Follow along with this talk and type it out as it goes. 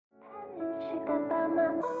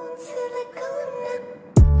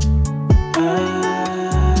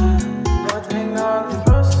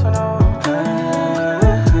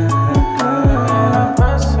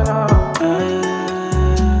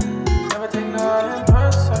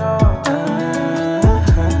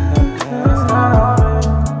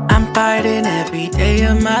I'm fighting every day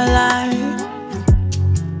of my life,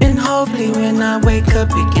 and hopefully when I wake up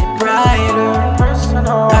it get brighter.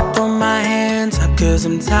 I throw my hands up cause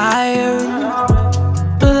I'm tired,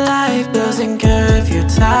 but life doesn't care if you're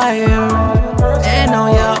tired. And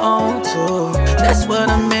on your own too, that's what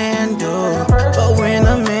a man do. But when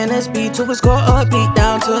a man is beat to his core or beat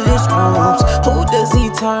down to his roots, who does he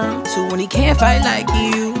turn to when he can't fight like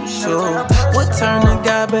he used to? What turn to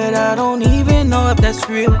God, but I don't even know if that's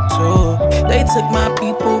real too. They took my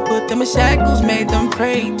people, put them in shackles, made them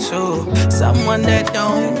pray to someone that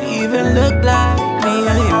don't even look like me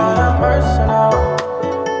or you.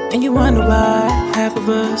 And you wonder why half of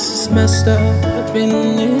us is messed up in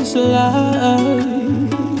this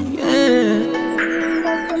life. Yeah.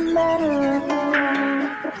 Doesn't matter if I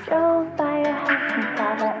was drove by a house and saw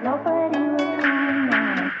that nobody was home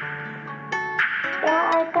now.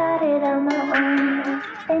 Yeah, I got it on my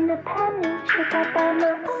own. Independent, she got by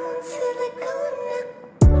my own silicone.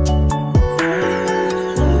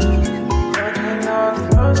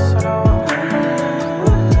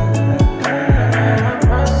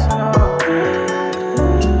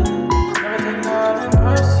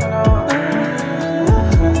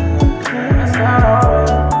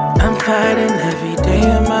 Fighting every day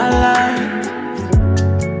of my life.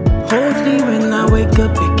 Hopefully when I wake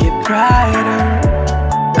up it get brighter.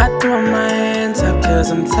 I throw my hands up cause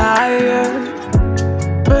I'm tired,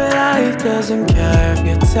 but life doesn't care if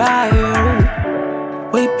you're tired.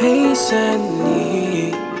 Wait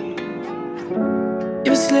patiently.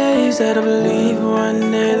 You're slaves that I believe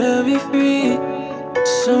one day they'll be free,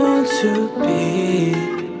 soon to be.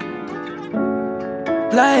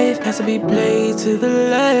 Life has to be played to the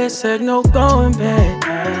last, like no going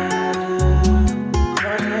back.